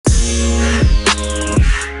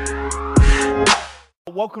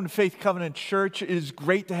Welcome to Faith Covenant Church. It is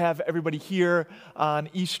great to have everybody here on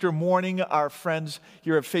Easter morning. Our friends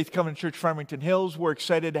here at Faith Covenant Church, Farmington Hills. We're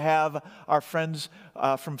excited to have our friends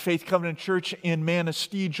from Faith Covenant Church in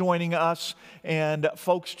Manistee joining us, and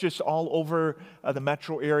folks just all over the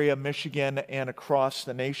metro area, Michigan, and across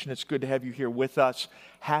the nation. It's good to have you here with us.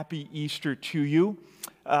 Happy Easter to you.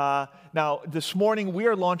 Now, this morning we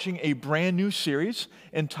are launching a brand new series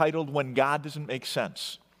entitled When God Doesn't Make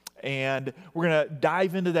Sense. And we're going to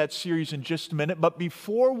dive into that series in just a minute. But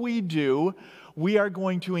before we do, we are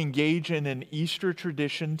going to engage in an Easter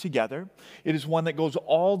tradition together. It is one that goes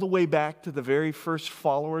all the way back to the very first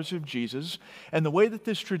followers of Jesus. And the way that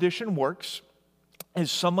this tradition works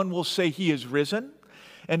is someone will say, "He is risen,"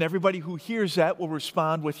 and everybody who hears that will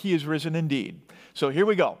respond with, "He is risen indeed." So here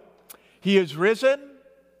we go. He is risen.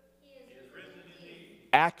 He is risen indeed.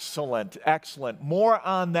 Excellent, excellent. More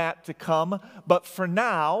on that to come. But for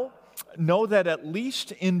now, know that at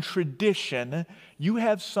least in tradition, you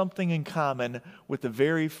have something in common with the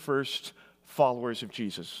very first followers of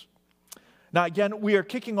Jesus. Now again, we are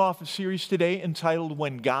kicking off a series today entitled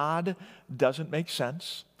When God Doesn't Make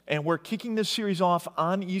Sense. And we're kicking this series off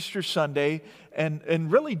on Easter Sunday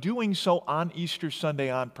and really doing so on Easter Sunday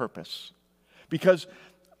on purpose. Because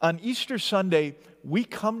on Easter Sunday, we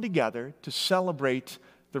come together to celebrate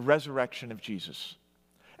the resurrection of Jesus.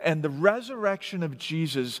 And the resurrection of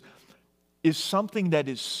Jesus is something that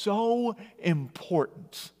is so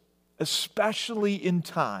important, especially in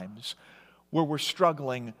times where we're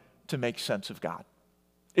struggling to make sense of God.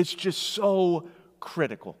 It's just so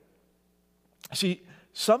critical. See,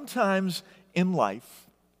 sometimes in life,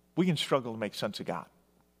 we can struggle to make sense of God.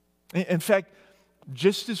 In fact,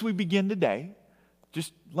 just as we begin today,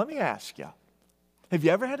 just let me ask you, have you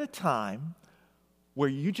ever had a time where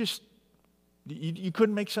you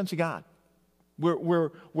couldn't make sense of God? Where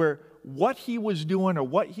what he was doing or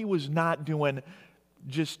what he was not doing,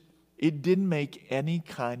 it didn't make any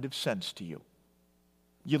kind of sense to you.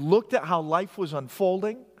 You looked at how life was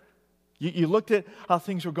unfolding. You looked at how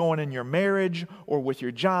things were going in your marriage or with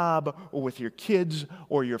your job or with your kids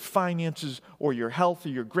or your finances or your health or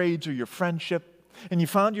your grades or your friendship. And you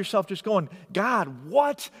found yourself just going, "God,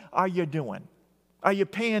 what are you doing? Are you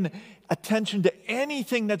paying attention to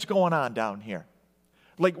anything that's going on down here?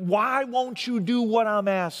 Like, why won't you do what I'm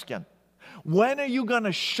asking? When are you going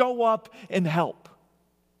to show up and help?"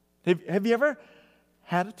 Have you ever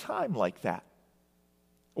had a time like that?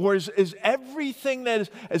 Or is everything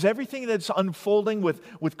that's unfolding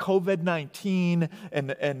with COVID-19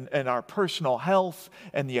 and our personal health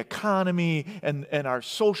and the economy and our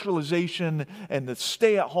socialization and the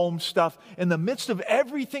stay-at-home stuff, in the midst of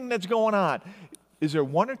everything that's going on, is there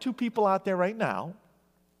one or two people out there right now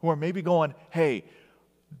who are maybe going, "Hey,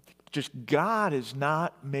 just God is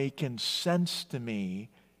not making sense to me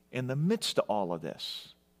in the midst of all of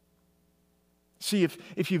this"? See,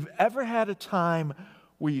 if you've ever had a time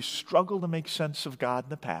where you struggle to make sense of God in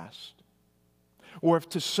the past, or if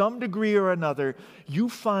to some degree or another you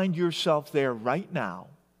find yourself there right now,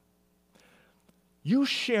 you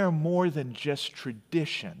share more than just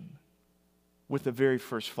tradition with the very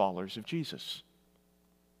first followers of Jesus.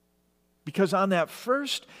 Because on that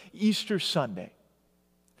first Easter Sunday,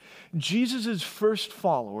 Jesus' first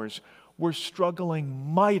followers were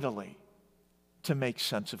struggling mightily to make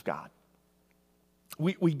sense of God.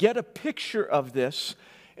 We get a picture of this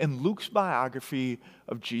in Luke's biography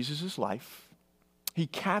of Jesus' life. He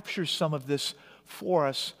captures some of this for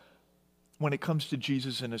us when it comes to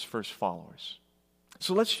Jesus and his first followers.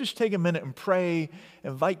 So let's just take a minute and pray,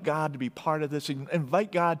 invite God to be part of this,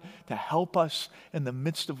 invite God to help us in the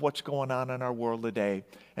midst of what's going on in our world today,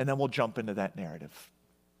 and then we'll jump into that narrative.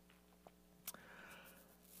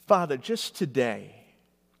 Father, just today,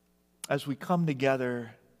 as we come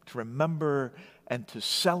together to remember and to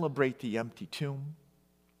celebrate the empty tomb,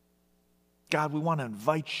 God, we want to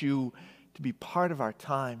invite you to be part of our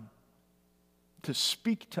time, to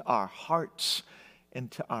speak to our hearts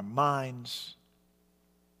and to our minds.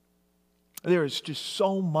 There is just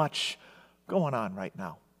so much going on right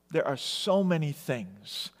now. There are so many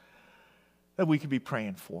things that we could be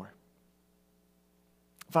praying for.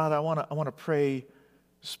 Father, I want to pray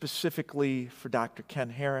specifically for Dr. Ken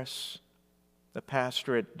Harris, the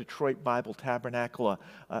pastor at Detroit Bible Tabernacle,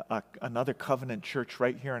 another covenant church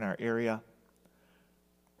right here in our area.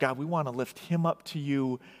 God, we want to lift him up to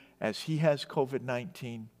you as he has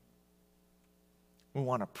COVID-19. We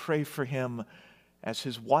want to pray for him as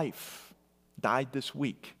his wife died this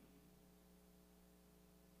week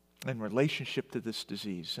in relationship to this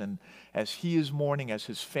disease. And as he is mourning, as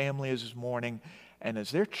his family is mourning, and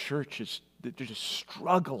as their church is, they're just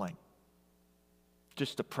struggling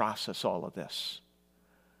just to process all of this.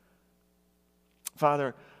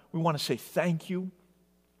 Father, we want to say thank you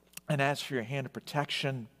and ask for your hand of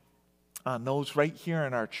protection on those right here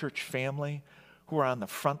in our church family who are on the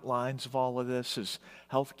front lines of all of this as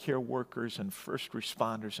healthcare workers and first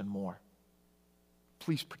responders and more.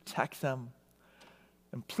 Please protect them,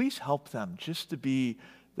 and please help them just to be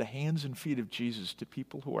the hands and feet of Jesus to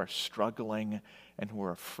people who are struggling and who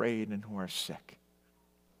are afraid and who are sick.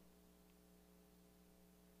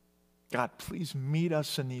 God, please meet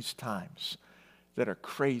us in these times that are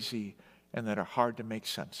crazy and that are hard to make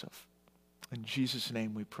sense of. In Jesus'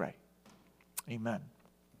 name we pray. Amen.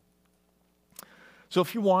 So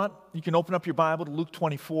if you want, you can open up your Bible to Luke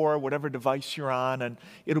 24, whatever device you're on, and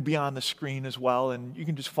it'll be on the screen as well, and you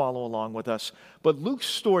can just follow along with us. But Luke's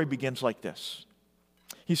story begins like this.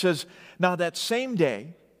 He says, "Now that same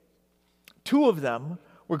day, two of them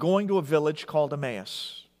were going to a village called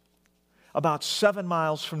Emmaus, about 7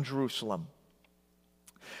 miles from Jerusalem.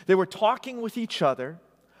 They were talking with each other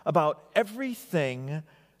about everything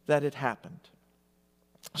that had happened."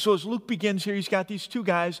 So as Luke begins here, he's got these two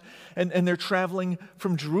guys, and they're traveling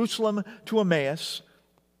from Jerusalem to Emmaus.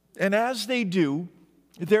 And as they do,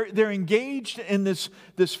 they're engaged in this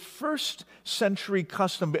first century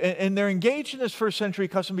custom. And they're engaged in this first century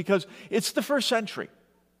custom because it's the first century.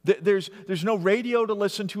 There's no radio to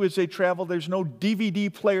listen to as they travel. There's no DVD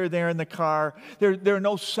player there in the car. There are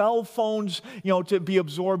no cell phones, to be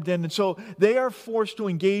absorbed in. And so they are forced to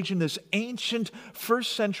engage in this ancient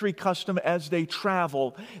first century custom as they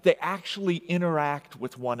travel. They actually interact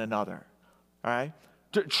with one another. All right?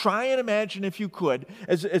 Try and imagine, if you could,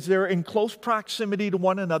 as they're in close proximity to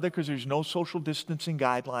one another, because there's no social distancing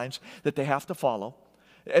guidelines that they have to follow.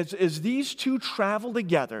 As these two travel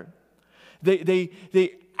together, they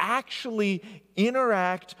actually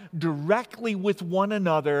interact directly with one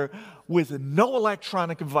another with no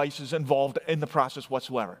electronic devices involved in the process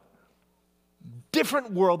whatsoever.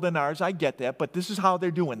 Different world than ours, I get that, but this is how they're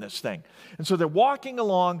doing this thing. And so they're walking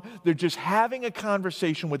along, they're just having a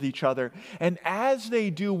conversation with each other, and as they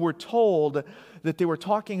do, we're told that they were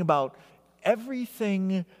talking about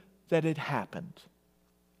everything that had happened.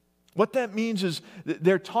 What that means is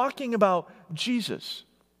they're talking about Jesus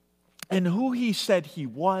and who he said he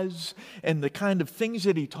was, and the kind of things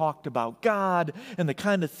that he talked about God, and the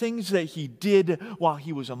kind of things that he did while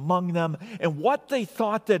he was among them, and what they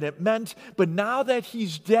thought that it meant. But now that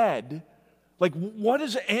he's dead, what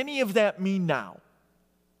does any of that mean now?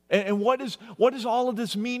 And what does all of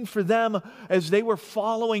this mean for them as they were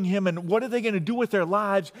following him, and what are they going to do with their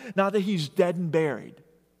lives now that he's dead and buried?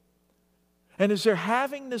 And as they're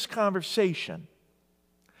having this conversation,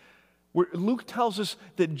 Luke tells us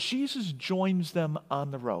that Jesus joins them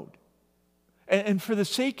on the road. And for the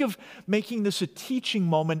sake of making this a teaching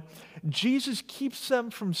moment, Jesus keeps them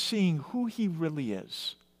from seeing who he really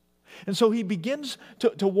is. And so he begins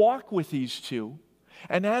to walk with these two.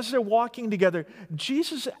 And as they're walking together,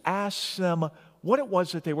 Jesus asks them what it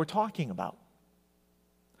was that they were talking about.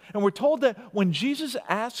 And we're told that when Jesus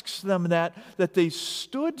asks them that they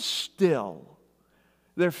stood still,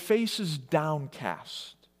 their faces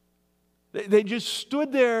downcast. They just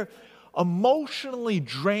stood there emotionally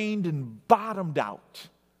drained and bottomed out.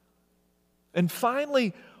 And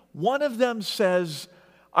finally, one of them says,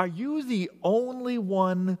 "Are you the only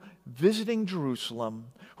one visiting Jerusalem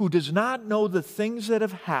who does not know the things that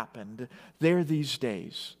have happened there these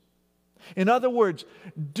days?" In other words,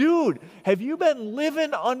 dude, have you been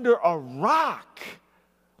living under a rock?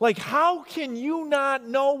 How can you not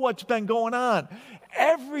know what's been going on?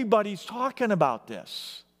 Everybody's talking about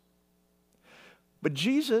this. But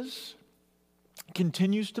Jesus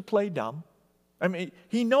continues to play dumb. I mean,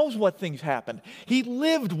 he knows what things happened. He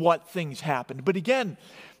lived what things happened. But again,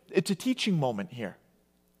 it's a teaching moment here.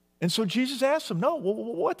 And so Jesus asks them, "No,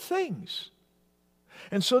 what things?"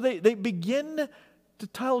 And so they begin to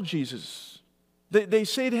tell Jesus. They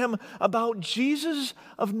say to him about Jesus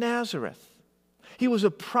of Nazareth. He was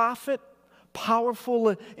a prophet, powerful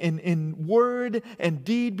in word and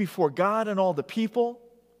deed before God and all the people.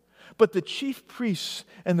 But the chief priests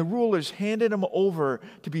and the rulers handed him over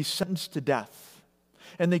to be sentenced to death,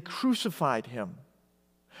 and they crucified him.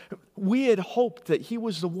 We had hoped that he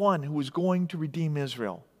was the one who was going to redeem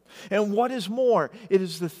Israel. And what is more, it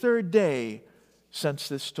is the third day since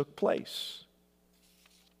this took place.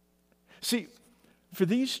 See, for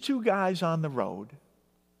these two guys on the road,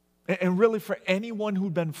 and really for anyone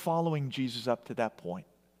who'd been following Jesus up to that point,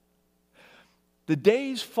 the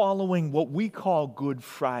days following what we call Good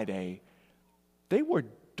Friday, they were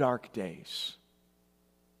dark days.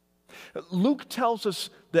 Luke tells us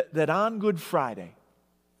that on Good Friday,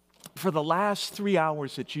 for the last 3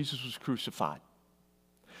 hours that Jesus was crucified,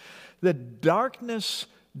 the darkness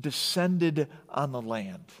descended on the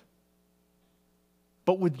land.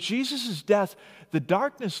 But with Jesus' death, the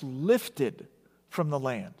darkness lifted from the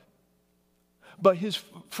land. But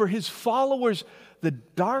for his followers, the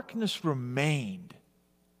darkness remained.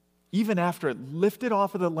 Even after it lifted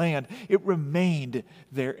off of the land, it remained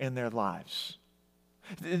there in their lives.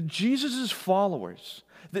 Jesus' followers,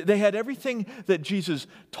 they had everything that Jesus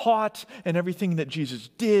taught and everything that Jesus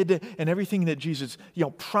did and everything that Jesus,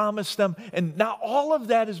 promised them. And now all of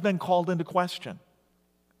that has been called into question.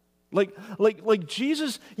 Like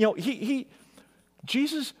Jesus,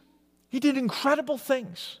 Jesus, he did incredible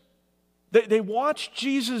things. They watched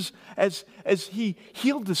Jesus as he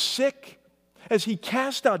healed the sick, as he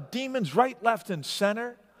cast out demons right, left, and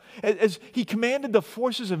center, as he commanded the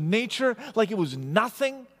forces of nature like it was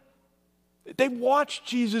nothing. They watched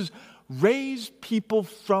Jesus raise people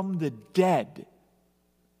from the dead.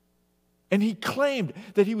 And he claimed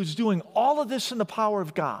that he was doing all of this in the power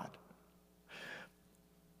of God.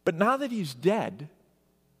 But now that he's dead,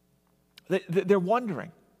 they're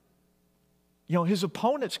wondering. His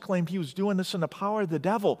opponents claimed he was doing this in the power of the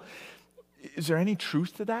devil. Is there any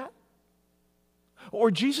truth to that?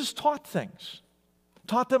 Or Jesus taught things.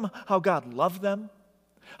 Taught them how God loved them,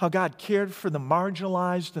 how God cared for the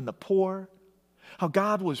marginalized and the poor, how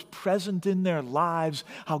God was present in their lives,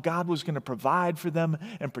 how God was going to provide for them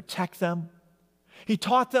and protect them. He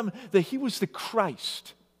taught them that he was the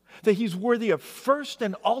Christ, that he's worthy of first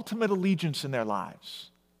and ultimate allegiance in their lives.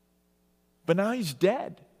 But now he's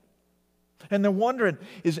dead. And they're wondering,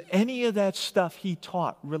 is any of that stuff he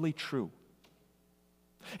taught really true?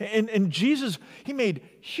 And Jesus, he made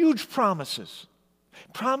huge promises.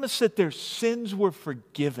 Promised that their sins were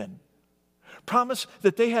forgiven. Promised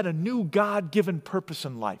that they had a new God-given purpose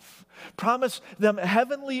in life. Promised them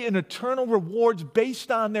heavenly and eternal rewards based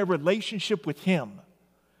on their relationship with him.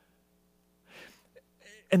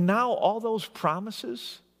 And now all those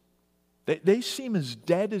promises, they seem as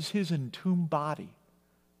dead as his entombed body.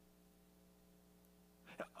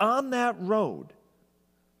 On that road,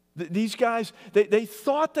 these guys, they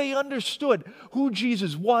thought they understood who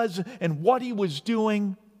Jesus was and what he was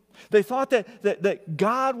doing. They thought that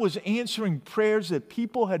God was answering prayers that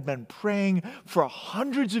people had been praying for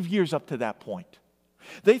hundreds of years up to that point.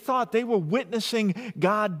 They thought they were witnessing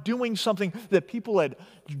God doing something that people had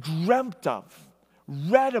dreamt of,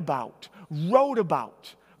 read about, wrote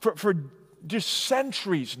about for just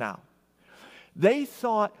centuries now. They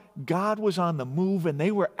thought God was on the move and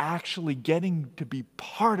they were actually getting to be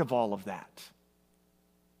part of all of that.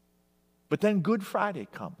 But then Good Friday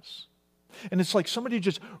comes. And it's like somebody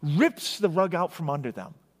just rips the rug out from under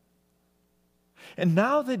them. And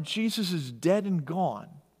now that Jesus is dead and gone,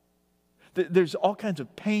 there's all kinds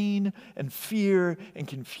of pain and fear and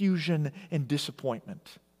confusion and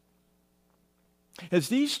disappointment. As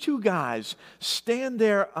these two guys stand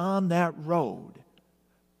there on that road,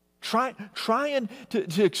 trying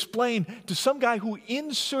to explain to some guy who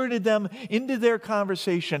inserted them into their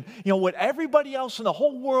conversation, what everybody else in the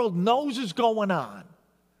whole world knows is going on.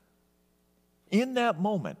 In that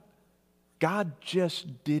moment, God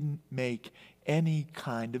just didn't make any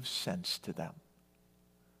kind of sense to them.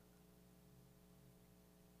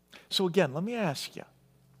 So again, let me ask you,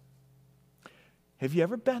 have you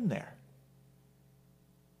ever been there?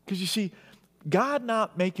 Because you see, God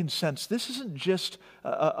not making sense, this isn't just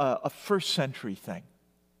a first century thing.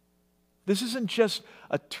 This isn't just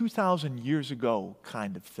a 2,000 years ago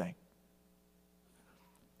kind of thing.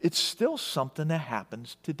 It's still something that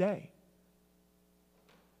happens today.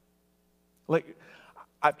 Like,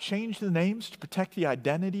 I've changed the names to protect the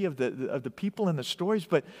identity of the people in the stories,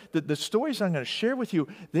 but the stories I'm going to share with you,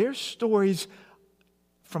 they're stories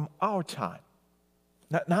from our time,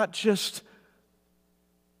 not just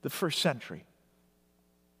the first century.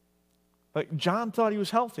 Like, John thought he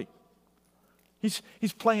was healthy. He's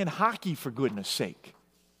playing hockey, for goodness sake.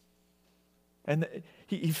 And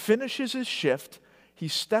he finishes his shift. He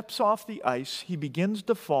steps off the ice. He begins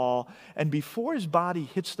to fall. And before his body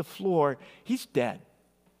hits the floor, he's dead.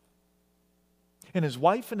 And his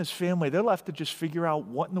wife and his family, they're left to just figure out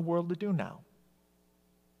what in the world to do now.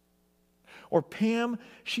 Or Pam,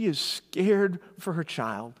 she is scared for her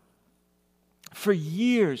child. For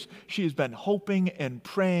years, she has been hoping and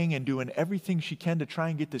praying and doing everything she can to try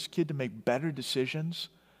and get this kid to make better decisions.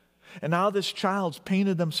 And now this child's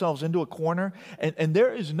painted themselves into a corner, and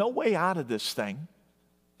there is no way out of this thing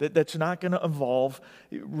that's not going to involve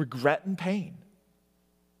regret and pain.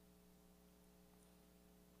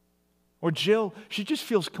 Or Jill, she just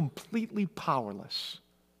feels completely powerless.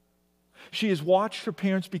 She has watched her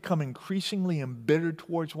parents become increasingly embittered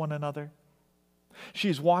towards one another. She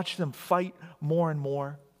has watched them fight more and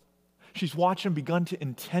more. She's watched them begun to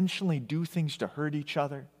intentionally do things to hurt each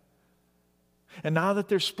other. And now that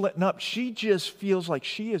they're splitting up, she just feels like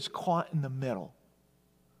she is caught in the middle.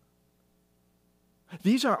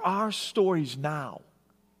 These are our stories now.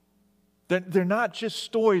 They're not just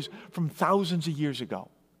stories from thousands of years ago.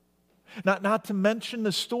 Not to mention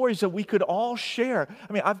the stories that we could all share.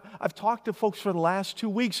 I mean, I've talked to folks for the last 2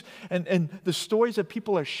 weeks, and the stories that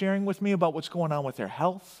people are sharing with me about what's going on with their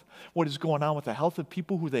health, what is going on with the health of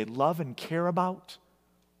people who they love and care about.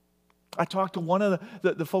 I talked to one of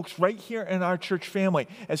the folks right here in our church family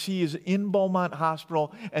as he is in Beaumont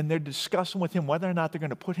Hospital, and they're discussing with him whether or not they're going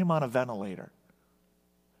to put him on a ventilator.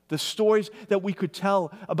 The stories that we could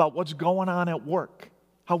tell about what's going on at work,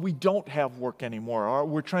 how we don't have work anymore, or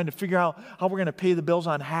we're trying to figure out how we're going to pay the bills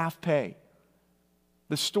on half pay.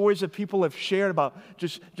 The stories that people have shared about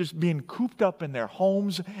just being cooped up in their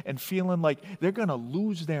homes and feeling like they're going to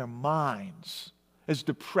lose their minds as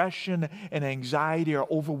depression and anxiety are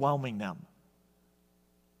overwhelming them.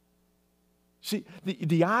 See,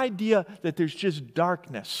 the idea that there's just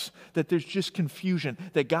darkness, that there's just confusion,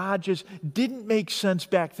 that God just didn't make sense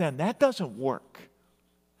back then, that doesn't work.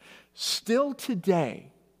 Still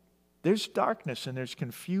today, there's darkness and there's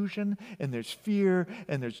confusion and there's fear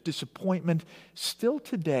and there's disappointment. Still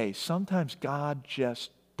today, sometimes God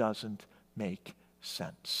just doesn't make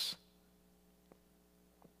sense.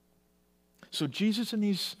 So Jesus and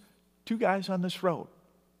these two guys on this road,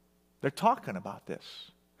 they're talking about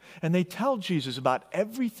this. And they tell Jesus about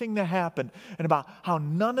everything that happened and about how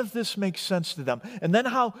none of this makes sense to them. And then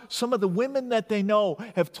how some of the women that they know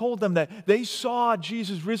have told them that they saw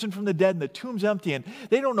Jesus risen from the dead and the tomb's empty, and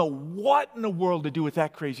they don't know what in the world to do with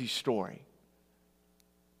that crazy story.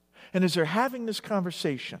 And as they're having this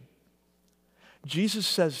conversation, Jesus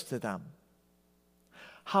says to them,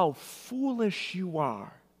 "How foolish you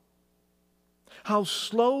are. How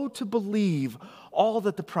slow to believe all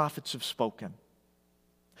that the prophets have spoken.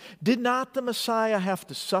 Did not the Messiah have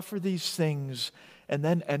to suffer these things and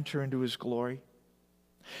then enter into his glory?"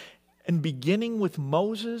 And beginning with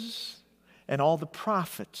Moses and all the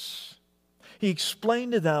prophets, he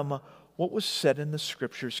explained to them what was said in the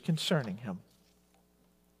scriptures concerning him.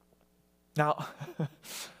 Now,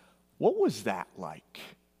 what was that like?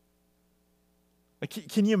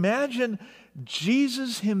 Can you imagine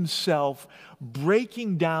Jesus himself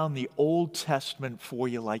breaking down the Old Testament for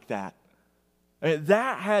you like that? I mean,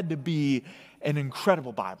 that had to be an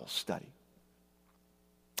incredible Bible study.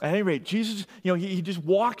 At any rate, Jesus, he just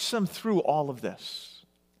walks them through all of this.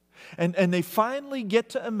 And they finally get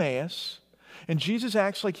to Emmaus, and Jesus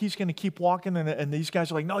acts like he's going to keep walking, and these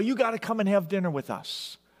guys are like, "No, you got to come and have dinner with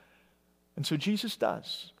us." And so Jesus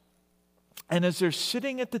does. And as they're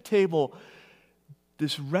sitting at the table,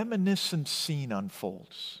 this reminiscent scene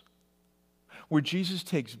unfolds where Jesus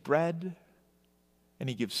takes bread and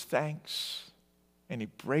he gives thanks and he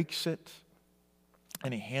breaks it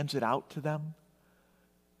and he hands it out to them.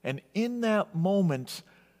 And in that moment,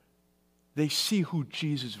 they see who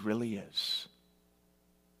Jesus really is.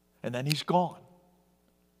 And then he's gone.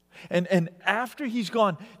 And after he's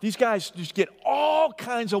gone, these guys just get all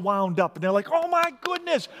kinds of wound up. And they're like, "Oh my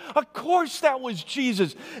goodness, of course that was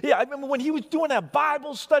Jesus." Yeah, I remember when he was doing that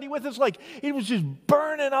Bible study with us, like it was just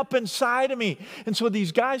burning up inside of me. And so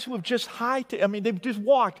these guys who have just they've just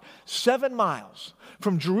walked 7 miles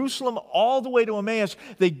from Jerusalem all the way to Emmaus.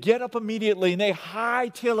 They get up immediately and they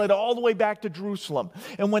hightail it all the way back to Jerusalem.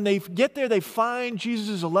 And when they get there, they find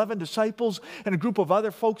Jesus' 11 disciples and a group of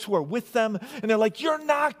other folks who are with them. And they're like, "You're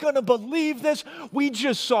not going to believe this. We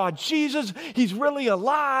just saw Jesus. He's really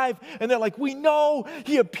alive." And they're like, "We know.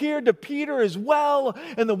 He appeared to Peter as well."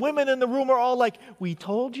 And the women in the room are all like, "We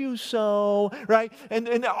told you so," right?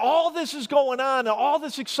 And all this is going on, and all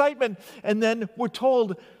this excitement. And then we're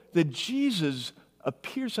told that Jesus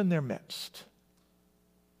appears in their midst.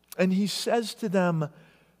 And he says to them,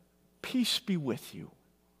 "Peace be with you."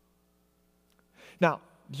 Now,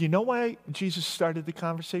 do you know why Jesus started the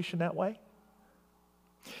conversation that way?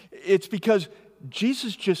 It's because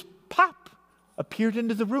Jesus just appeared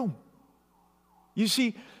into the room. You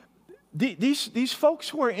see, these folks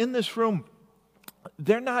who are in this room,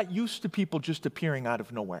 they're not used to people just appearing out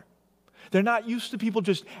of nowhere. They're not used to people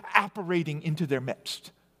just apparating into their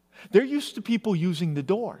midst. They're used to people using the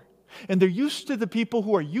door. And they're used to the people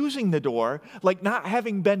who are using the door like not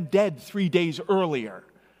having been dead 3 days earlier.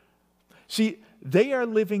 See, they are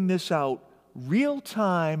living this out real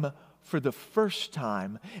time for the first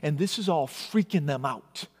time, and this is all freaking them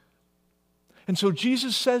out. And so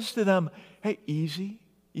Jesus says to them, "Hey, easy.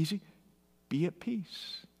 be at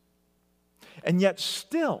peace. And yet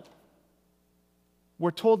still,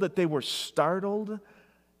 we're told that they were startled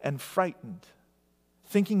and frightened,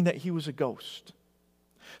 thinking that he was a ghost.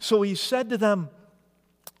 So he said to them,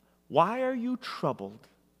 "Why are you troubled?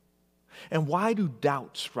 And why do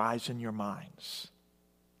doubts rise in your minds?"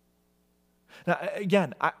 Now,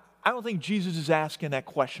 again, I don't think Jesus is asking that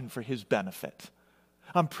question for his benefit.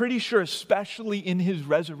 I'm pretty sure, especially in his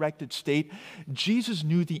resurrected state, Jesus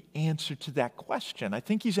knew the answer to that question. I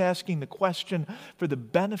think he's asking the question for the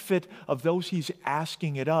benefit of those he's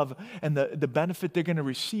asking it of, and the benefit they're going to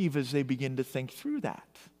receive as they begin to think through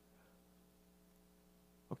that.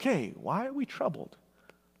 Okay, why are we troubled?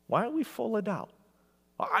 Why are we full of doubt?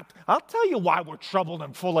 I'll tell you why we're troubled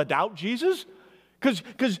and full of doubt, Jesus.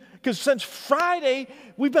 Because since Friday,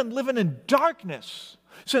 we've been living in darkness.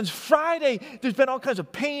 Since Friday, there's been all kinds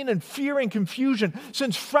of pain and fear and confusion.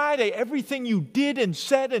 Since Friday, everything you did and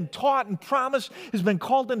said and taught and promised has been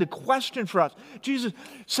called into question for us. Jesus,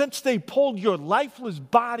 since they pulled your lifeless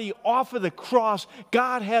body off of the cross,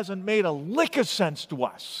 God hasn't made a lick of sense to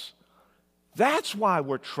us. That's why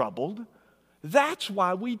we're troubled. That's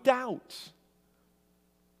why we doubt.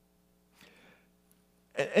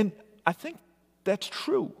 And I think that's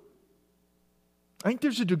true. I think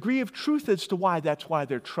there's a degree of truth as to why that's why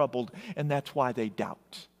they're troubled and that's why they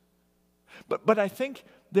doubt. But I think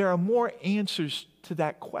there are more answers to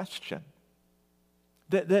that question.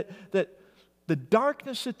 That the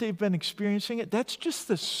darkness that they've been experiencing, that's just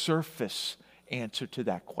the surface answer to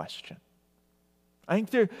that question. I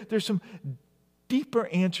think there's some deeper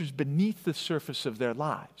answers beneath the surface of their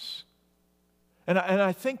lives. And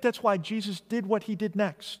I think that's why Jesus did what he did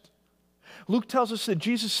next. Luke tells us that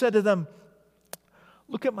Jesus said to them,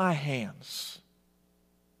 "Look at my hands.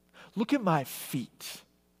 Look at my feet.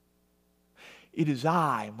 It is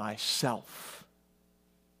I, myself.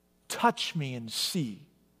 Touch me and see.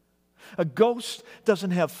 A ghost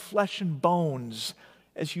doesn't have flesh and bones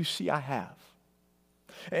as you see I have."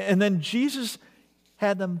 And then Jesus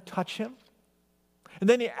had them touch him. And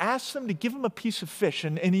then he asks them to give him a piece of fish.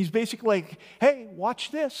 And he's basically like, "Hey,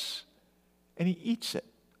 watch this." And he eats it.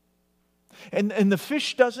 And the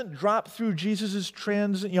fish doesn't drop through Jesus'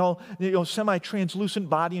 semi-translucent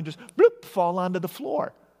body and just bloop, fall onto the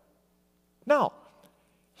floor. No,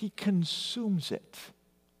 he consumes it.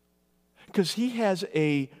 Because he has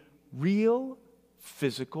a real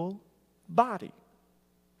physical body.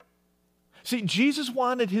 See, Jesus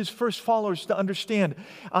wanted his first followers to understand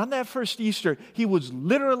on that first Easter, he was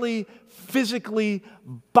literally, physically,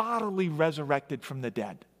 bodily resurrected from the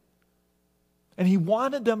dead. And he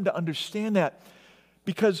wanted them to understand that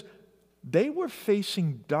because they were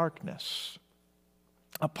facing darkness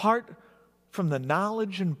apart from the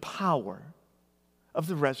knowledge and power of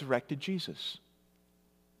the resurrected Jesus.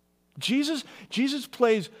 Jesus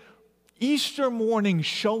plays Easter morning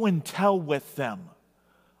show and tell with them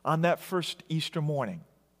on that first Easter morning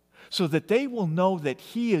so that they will know that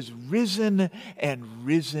he is risen and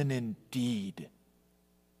risen indeed.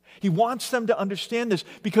 He wants them to understand this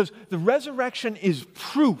because the resurrection is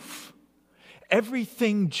proof.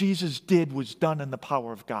 Everything Jesus did was done in the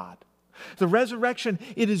power of God. The resurrection,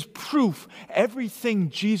 it is proof.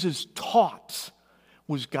 Everything Jesus taught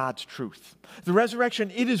was God's truth. The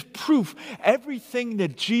resurrection, it is proof. Everything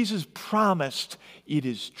that Jesus promised, it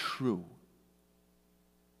is true.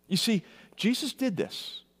 You see, Jesus did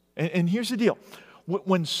this. And here's the deal.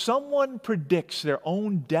 When someone predicts their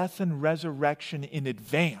own death and resurrection in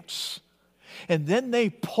advance, and then they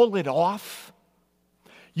pull it off,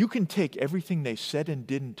 you can take everything they said and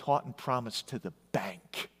did and taught and promised to the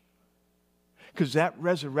bank. Because that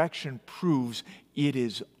resurrection proves it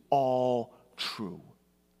is all true.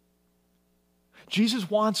 Jesus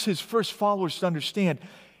wants his first followers to understand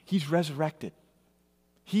he's resurrected.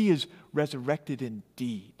 He is resurrected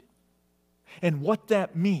indeed. And what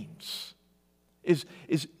that means is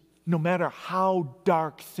no matter how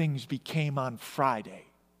dark things became on Friday,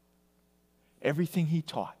 everything he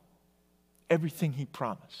taught, everything he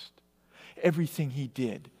promised, everything he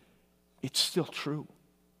did, it's still true.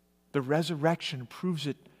 The resurrection proves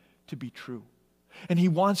it to be true. And he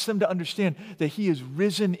wants them to understand that he is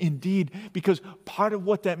risen indeed, because part of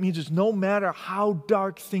what that means is no matter how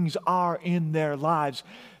dark things are in their lives,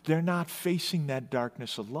 they're not facing that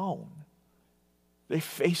darkness alone. They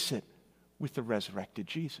face it with the resurrected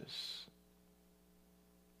Jesus.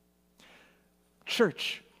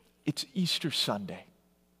 Church, it's Easter Sunday.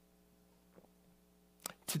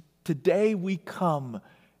 Today we come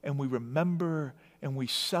and we remember and we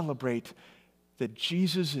celebrate that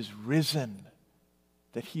Jesus is risen,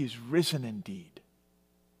 that he is risen indeed.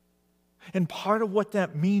 And part of what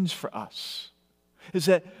that means for us is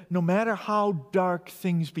that no matter how dark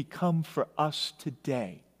things become for us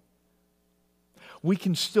today, we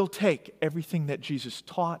can still take everything that Jesus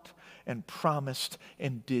taught and promised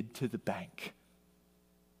and did to the bank.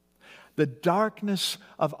 The darkness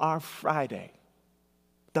of our Friday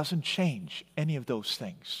doesn't change any of those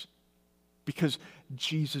things because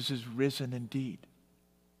Jesus is risen indeed.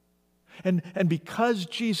 And because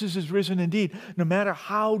Jesus is risen indeed, no matter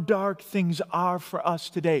how dark things are for us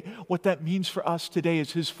today, what that means for us today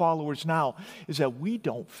as his followers now is that we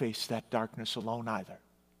don't face that darkness alone either.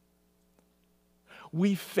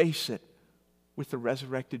 We face it with the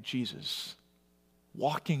resurrected Jesus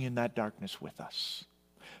walking in that darkness with us,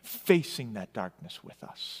 facing that darkness with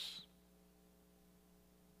us.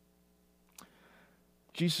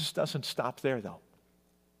 Jesus doesn't stop there, though.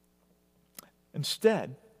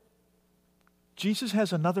 Instead, Jesus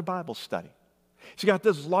has another Bible study. He's got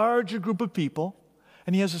this larger group of people,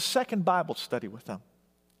 and he has a second Bible study with them.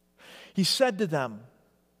 He said to them,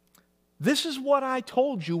 "This is what I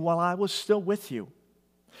told you while I was still with you.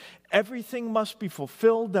 Everything must be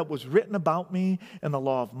fulfilled that was written about me in the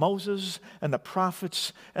law of Moses and the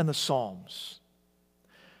prophets and the Psalms."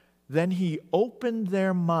 Then he opened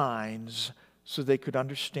their minds so they could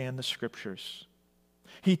understand the Scriptures.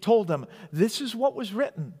 He told them, "This is what was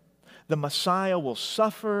written. The Messiah will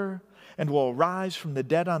suffer and will arise from the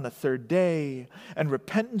dead on the third day, and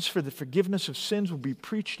repentance for the forgiveness of sins will be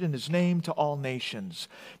preached in his name to all nations,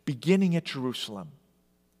 beginning at Jerusalem.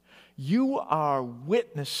 You are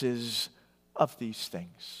witnesses of these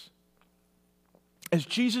things." As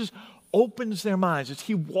Jesus opens their minds, as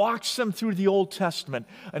he walks them through the Old Testament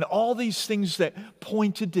and all these things that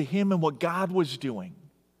pointed to him and what God was doing,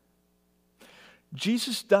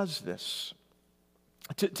 Jesus does this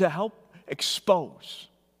to help expose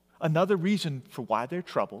another reason for why they're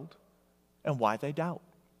troubled and why they doubt.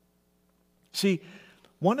 See,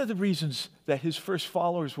 one of the reasons that his first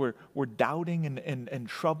followers were doubting and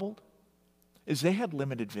troubled is they had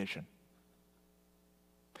limited vision.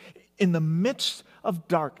 In the midst of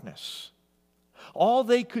darkness, all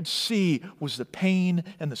they could see was the pain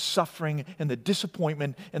and the suffering and the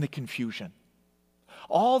disappointment and the confusion.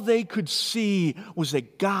 All they could see was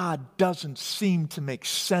that God doesn't seem to make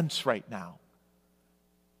sense right now.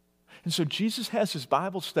 And so Jesus has his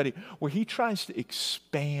Bible study where he tries to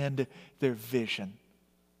expand their vision,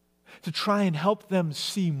 to try and help them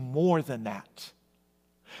see more than that,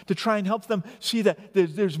 to try and help them see that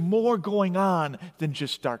there's more going on than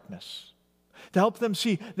just darkness, to help them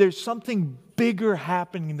see there's something bigger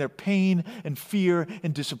happening in their pain and fear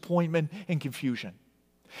and disappointment and confusion.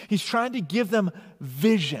 He's trying to give them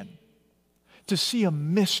vision to see a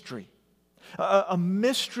mystery, a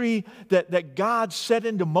mystery that God set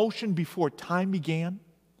into motion before time began,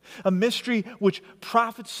 a mystery which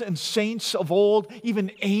prophets and saints of old, even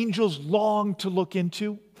angels, longed to look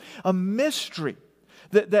into, a mystery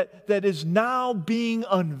that is now being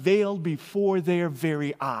unveiled before their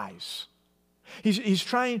very eyes. He's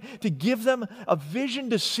trying to give them a vision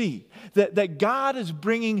to see that God is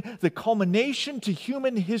bringing the culmination to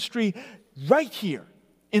human history right here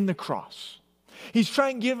in the cross. He's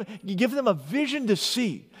trying to give them a vision to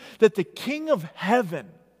see that the King of heaven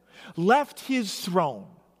left his throne,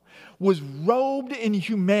 was robed in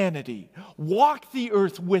humanity, walked the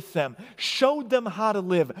earth with them, showed them how to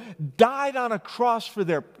live, died on a cross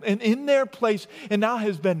in their place, and now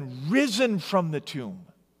has been risen from the tomb.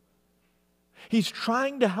 He's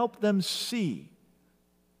trying to help them see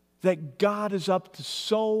that God is up to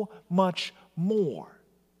so much more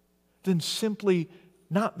than simply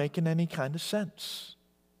not making any kind of sense.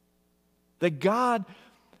 That God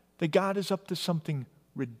is up to something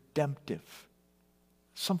redemptive,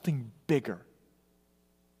 something bigger,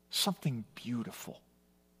 something beautiful.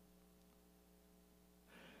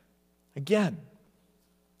 Again,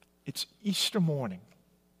 it's Easter morning.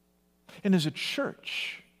 And as a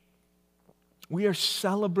church, we are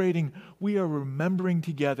celebrating, we are remembering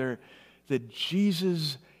together that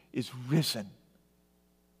Jesus is risen,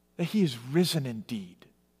 that he is risen indeed.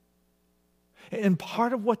 And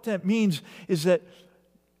part of what that means is that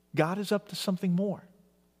God is up to something more.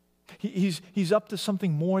 He's up to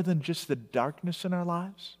something more than just the darkness in our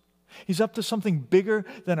lives. He's up to something bigger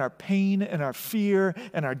than our pain and our fear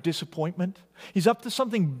and our disappointment. He's up to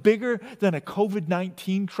something bigger than a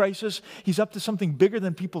COVID-19 crisis. He's up to something bigger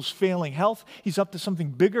than people's failing health. He's up to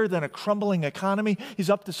something bigger than a crumbling economy. He's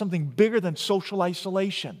up to something bigger than social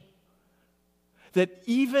isolation. That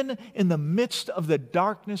even in the midst of the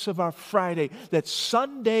darkness of our Friday, that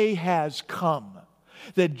Sunday has come,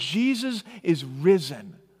 that Jesus is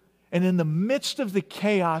risen, And in the midst of the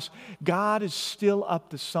chaos, God is still up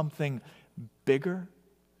to something bigger,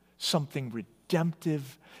 something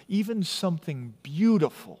redemptive, even something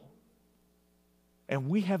beautiful. And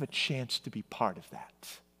we have a chance to be part of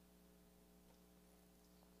that.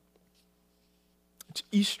 It's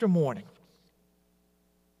Easter morning.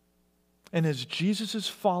 And as Jesus'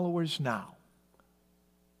 followers now,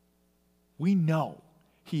 we know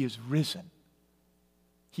He is risen.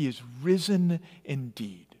 He is risen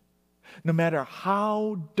indeed. No matter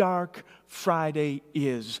how dark Friday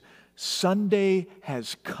is, Sunday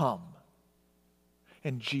has come,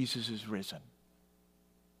 and Jesus is risen.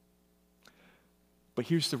 But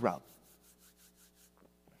here's the rub.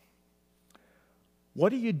 What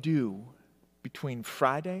do you do between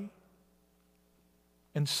Friday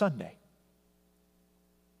and Sunday?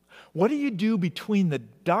 What do you do between the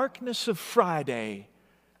darkness of Friday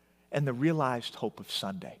and the realized hope of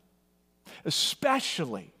Sunday?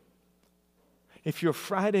 Especially if your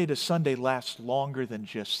Friday to Sunday lasts longer than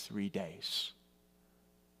just 3 days.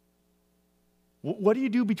 What do you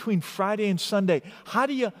do between Friday and Sunday? How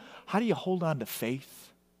do you hold on to faith?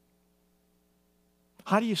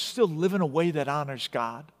 How do you still live in a way that honors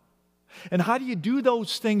God? And how do you do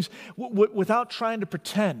those things without trying to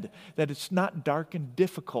pretend that it's not dark and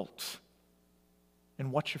difficult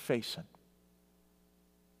in what you're facing?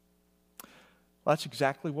 Well, that's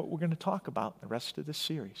exactly what we're going to talk about in the rest of this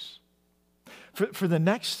series. For the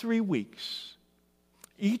next 3 weeks,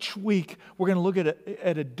 each week we're going to look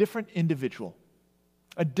at a different individual.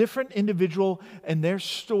 A different individual and their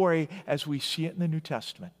story as we see it in the New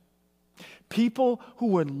Testament. People who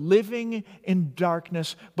were living in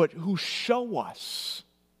darkness, but who show us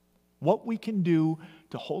what we can do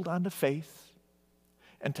to hold on to faith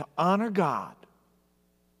and to honor God,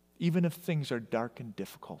 even if things are dark and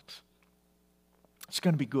difficult. It's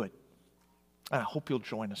going to be good, and I hope you'll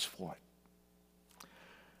join us for it.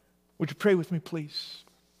 Would you pray with me, please?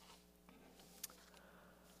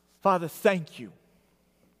 Father, thank you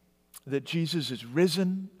that Jesus is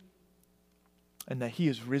risen and that He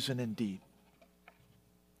is risen indeed.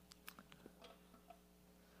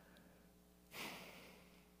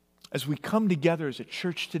 As we come together as a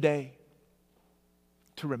church today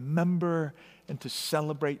to remember and to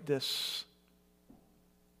celebrate this,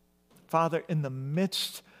 Father, in the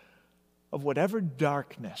midst of whatever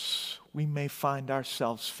darkness we may find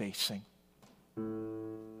ourselves facing,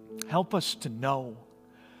 help us to know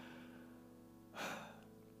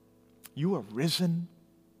You are risen.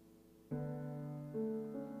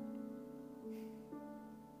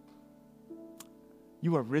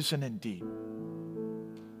 You are risen indeed.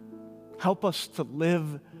 Help us to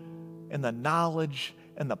live in the knowledge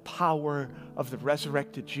and the power of the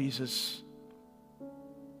resurrected Jesus.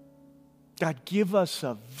 God, give us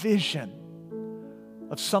a vision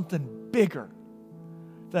of something bigger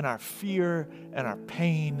than our fear and our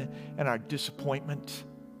pain and our disappointment.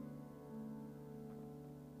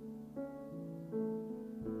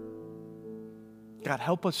 God,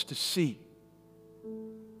 help us to see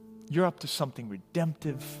You're up to something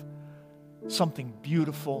redemptive, something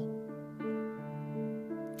beautiful.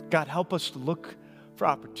 God, help us to look for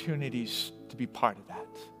opportunities to be part of that.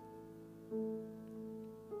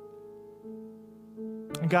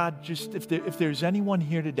 And God, just if there's anyone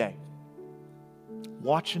here today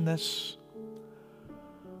watching this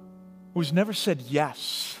who's never said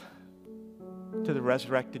yes to the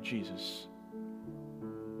resurrected Jesus,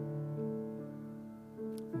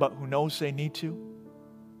 but who knows they need to,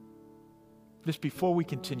 just before we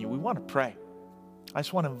continue, we want to pray. I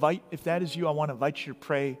just want to invite, if that is you, I want to invite you to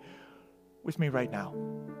pray with me right now.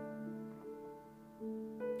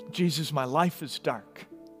 Jesus, my life is dark.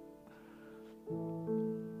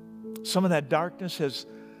 Some of that darkness has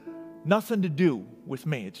nothing to do with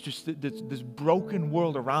me. It's just this broken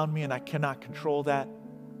world around me, and I cannot control that.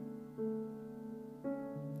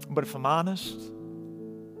 But if I'm honest,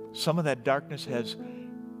 some of that darkness has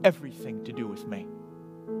everything to do with me.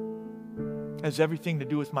 Has everything to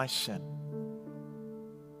do with my sin.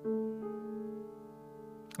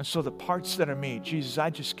 And so the parts that are me, Jesus,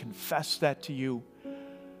 I just confess that to You.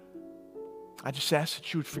 I just ask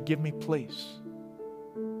that You would forgive me, please.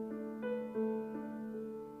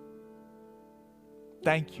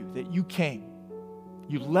 Thank You that You came.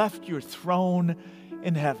 You left Your throne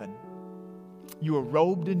in heaven. You were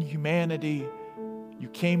robed in humanity. You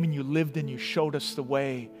came and You lived and You showed us the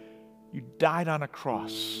way. You died on a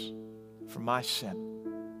cross for my sin.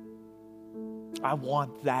 I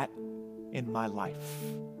want that in my life.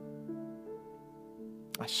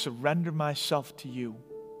 I surrender myself to You.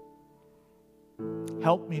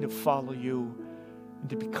 Help me to follow You and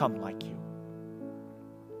to become like You.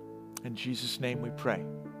 In Jesus' name we pray.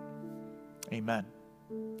 Amen.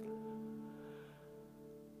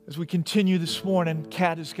 As we continue this morning,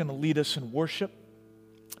 Kat is going to lead us in worship.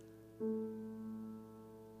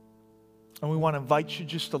 And we want to invite you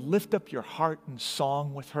just to lift up your heart in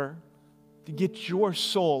song with her, to get your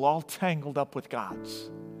soul all tangled up with God's.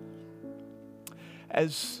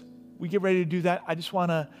 As we get ready to do that, I just want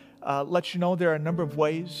to let you know there are a number of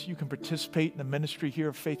ways you can participate in the ministry here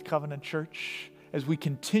of Faith Covenant Church as we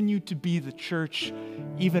continue to be the church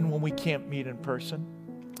even when we can't meet in person.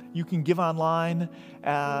 You can give online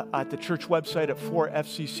at the church website at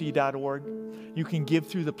 4fcc.org. You can give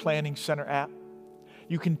through the Planning Center app.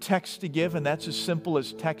 You can text to give, and that's as simple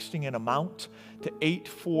as texting an amount to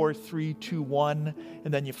 84321,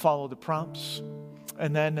 and then you follow the prompts.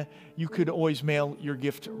 And then you could always mail your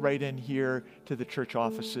gift right in here to the church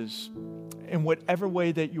offices. In whatever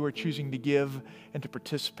way that you are choosing to give and to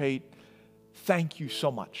participate, thank you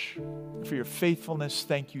so much for your faithfulness.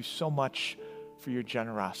 Thank you so much for your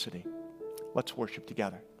generosity. Let's worship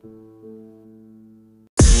together.